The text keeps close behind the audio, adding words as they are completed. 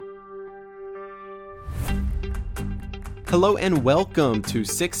Hello and welcome to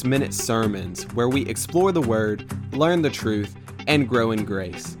 6 Minute Sermons, where we explore the Word, learn the truth, and grow in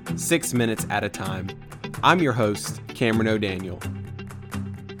grace, 6 minutes at a time. I'm your host, Cameron O'Daniel.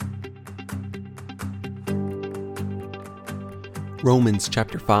 Romans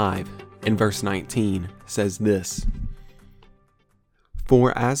chapter 5 and verse 19 says this: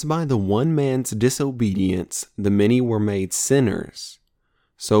 For as by the one man's disobedience the many were made sinners,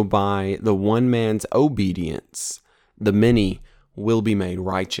 so by the one man's obedience the many will be made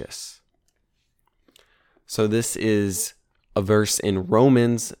righteous. So this is a verse in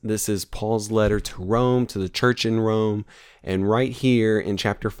Romans. This is Paul's letter to Rome, to the church in Rome. And right here in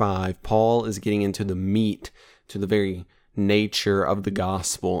chapter 5, Paul is getting into the meat, to the very nature of the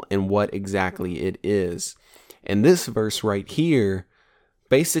gospel and what exactly it is. And this verse right here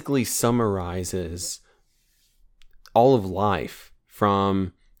basically summarizes all of life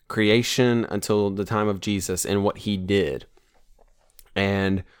from creation until the time of Jesus and what he did,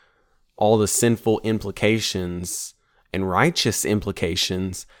 and all the sinful implications and righteous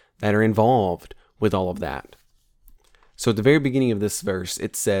implications that are involved with all of that. So at the very beginning of this verse,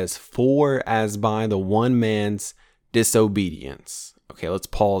 it says, For as by the one man's disobedience. Okay, let's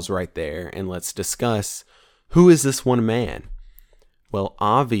pause right there and let's discuss, who is this one man? Well,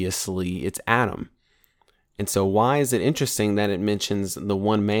 obviously it's Adam. And so why is it interesting that it mentions the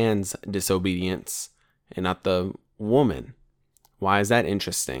one man's disobedience and not the woman? Why is that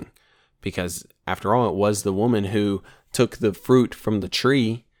interesting? Because after all, it was the woman who took the fruit from the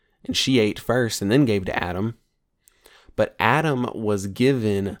tree and she ate first and then gave to Adam. But Adam was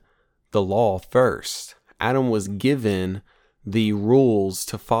given the law first. Adam was given the rules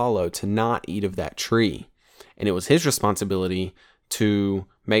to follow, to not eat of that tree. And it was his responsibility to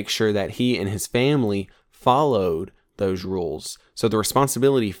make sure that he and his family followed those rules. So the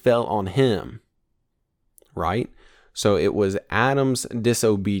responsibility fell on him, right? So it was Adam's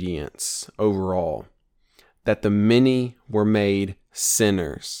disobedience overall that the many were made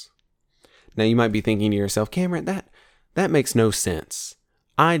sinners. Now you might be thinking to yourself, Cameron, that makes no sense.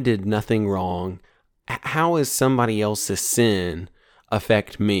 I did nothing wrong. How does somebody else's sin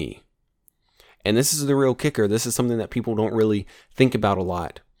affect me? And this is the real kicker. This is something that people don't really think about a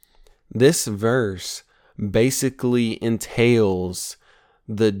lot. This verse basically entails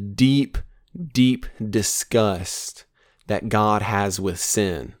the deep disgust that God has with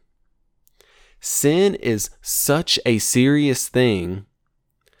sin. Sin is such a serious thing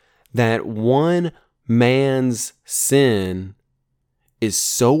that one man's sin is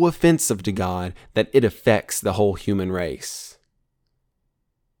so offensive to God that it affects the whole human race.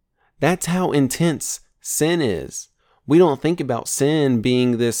 That's how intense sin is. We don't think about sin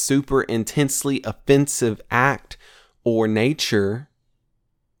being this super intensely offensive act or nature.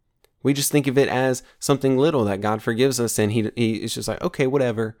 We just think of it as something little that God forgives us and he is just like, okay,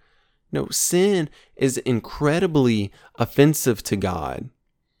 whatever. No, sin is incredibly offensive to God.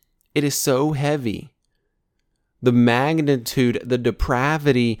 It is so heavy. The magnitude, the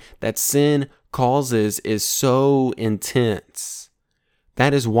depravity that sin causes is so intense.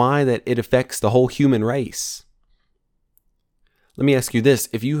 That is why that it affects the whole human race. Let me ask you this.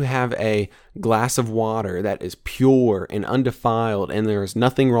 If you have a glass of water that is pure and undefiled and there is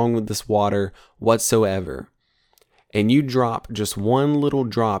nothing wrong with this water whatsoever, and you drop just one little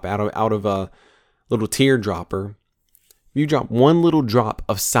drop out of a little teardropper, you drop one little drop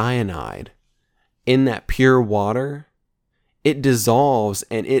of cyanide in that pure water, it dissolves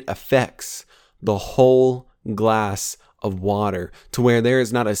and it affects the whole glass of water to where there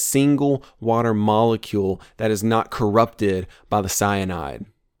is not a single water molecule that is not corrupted by the cyanide.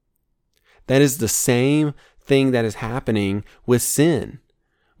 That is the same thing that is happening with sin.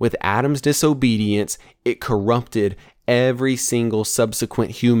 With Adam's disobedience, it corrupted every single subsequent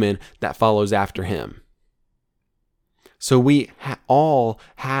human that follows after him. So we all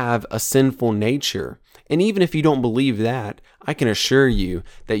have a sinful nature. And even if you don't believe that, I can assure you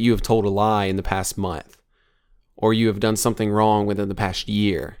that you have told a lie in the past month, or you have done something wrong within the past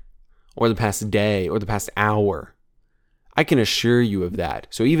year, or the past day, or the past hour. I can assure you of that.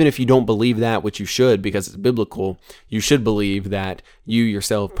 So even if you don't believe that, which you should because it's biblical, you should believe that you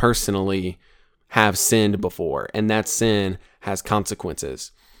yourself personally have sinned before, and that sin has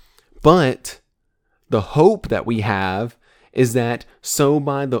consequences. But the hope that we have is that so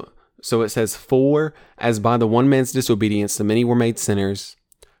it says, For as by the one man's disobedience the many were made sinners,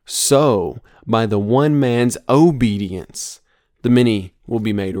 so by the one man's obedience the many will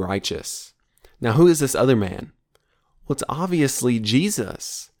be made righteous. Now who is this other man? Well, it's obviously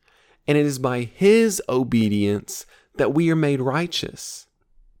Jesus. And it is by his obedience that we are made righteous.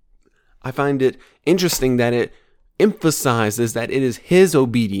 I find it interesting that emphasizes that it is his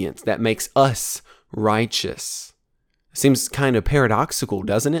obedience that makes us righteous. Seems kind of paradoxical,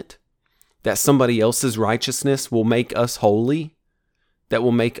 doesn't it? That somebody else's righteousness will make us holy, that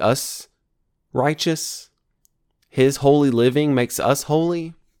will make us righteous. His holy living makes us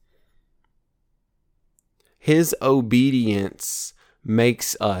holy. His obedience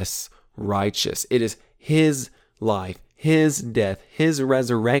makes us righteous. It is his life, his death, his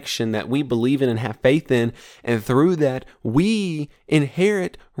resurrection that we believe in and have faith in, and through that we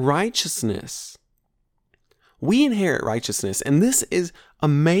inherit righteousness. We inherit righteousness, and this is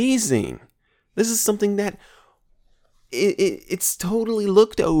amazing. This is something that it's totally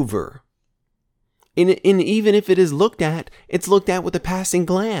looked over. And even if it is looked at, it's looked at with a passing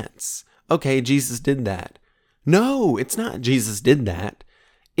glance. Okay, Jesus did that. No, it's not Jesus did that.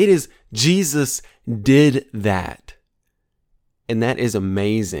 It is Jesus did that. And that is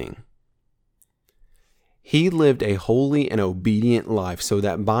amazing. He lived a holy and obedient life so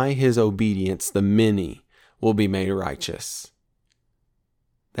that by his obedience, the many will be made righteous.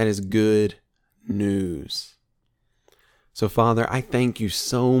 That is good news. So, Father, I thank you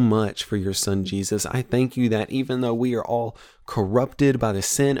so much for your Son, Jesus. I thank you that even though we are all corrupted by the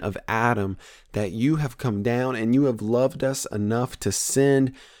sin of Adam, that you have come down and you have loved us enough to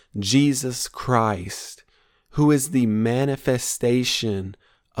send Jesus Christ, who is the manifestation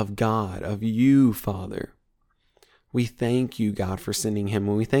of God, of you, Father. We thank you, God, for sending him.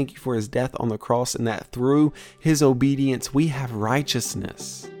 And we thank you for his death on the cross, and that through his obedience, we have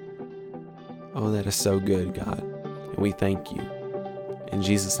righteousness. Oh, that is so good, God. And we thank you. In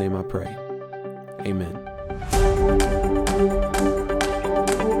Jesus' name I pray. Amen.